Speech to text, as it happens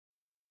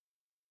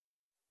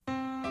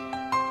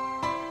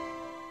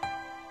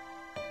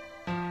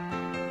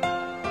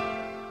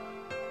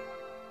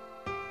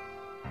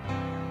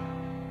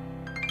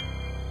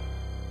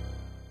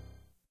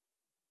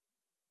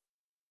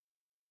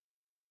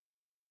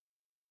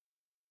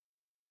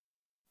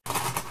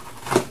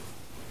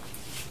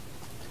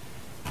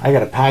I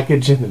got a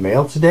package in the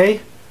mail today.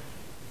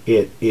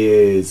 It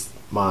is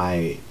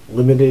my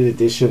limited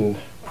edition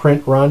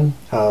print run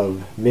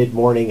of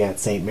Mid-Morning at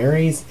St.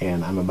 Mary's,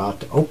 and I'm about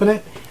to open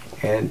it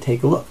and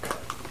take a look.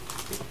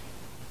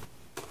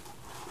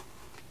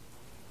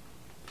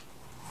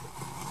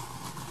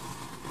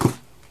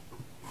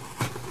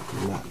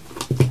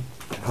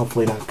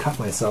 Hopefully not cut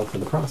myself in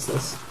the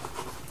process.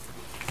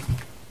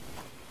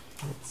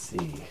 Let's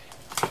see.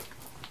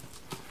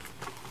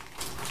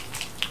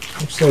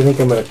 Actually, I think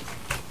I'm going to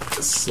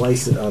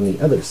slice it on the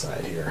other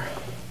side here.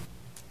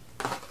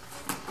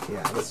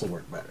 Yeah, this will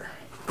work better.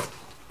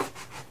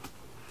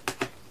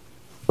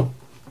 So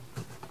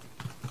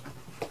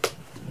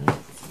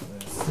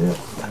that's it.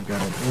 I've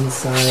got an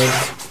inside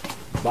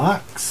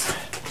box.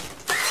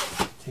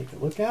 Take a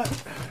look at.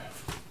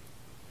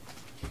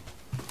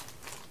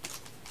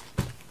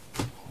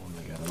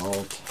 We got it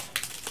all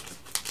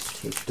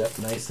taped up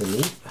nice and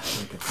neat,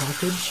 like a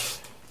package.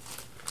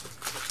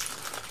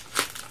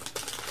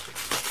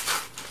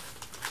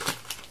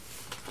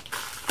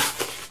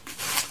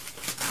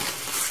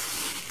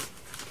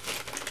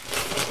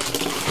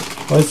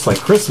 Oh, it's like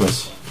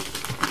Christmas.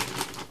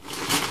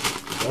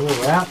 Double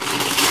wrap.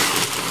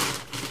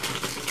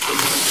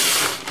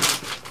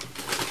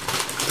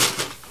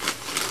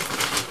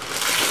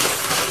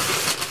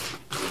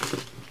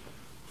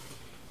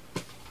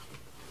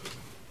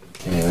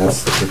 Okay,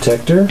 that's the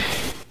protector.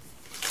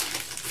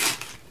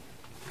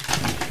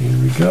 Here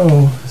we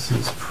go. This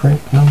is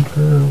print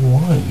number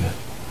 1.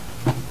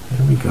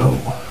 There we go.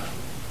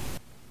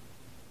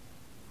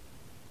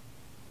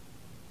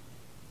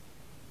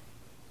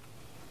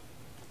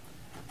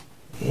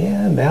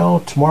 And now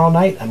tomorrow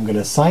night I'm going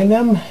to sign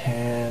them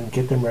and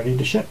get them ready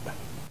to ship.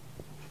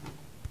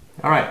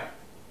 Alright,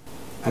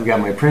 I've got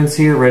my prints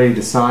here ready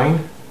to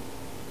sign.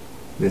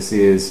 This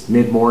is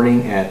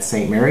Mid-Morning at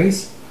St.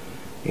 Mary's,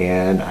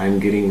 and I'm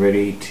getting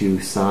ready to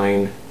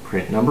sign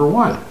print number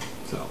 1.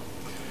 So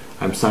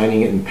I'm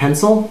signing it in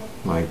pencil,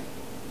 my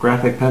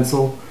graphic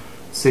pencil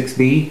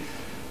 6B.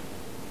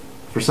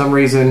 For some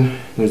reason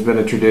there's been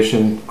a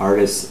tradition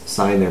artists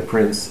sign their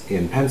prints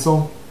in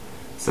pencil.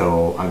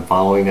 So I'm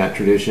following that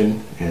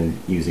tradition and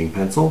using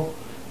pencil.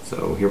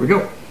 So here we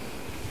go.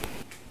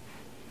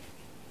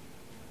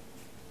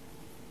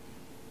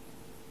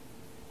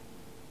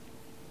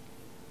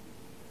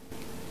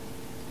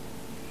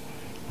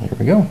 Here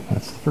we go.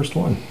 That's the first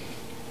one.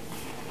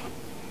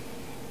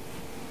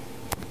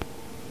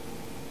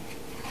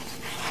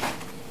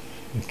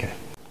 Okay.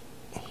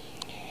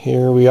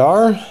 Here we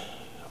are.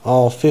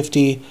 All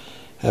 50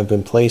 have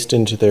been placed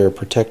into their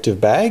protective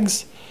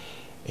bags,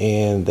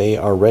 and they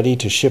are ready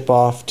to ship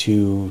off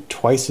to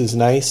Twice as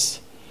Nice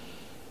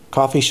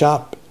coffee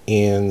shop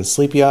in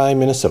Sleepy Eye,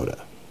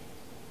 Minnesota.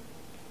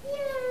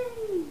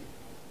 Yay!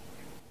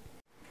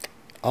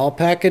 All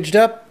packaged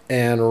up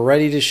and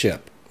ready to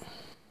ship.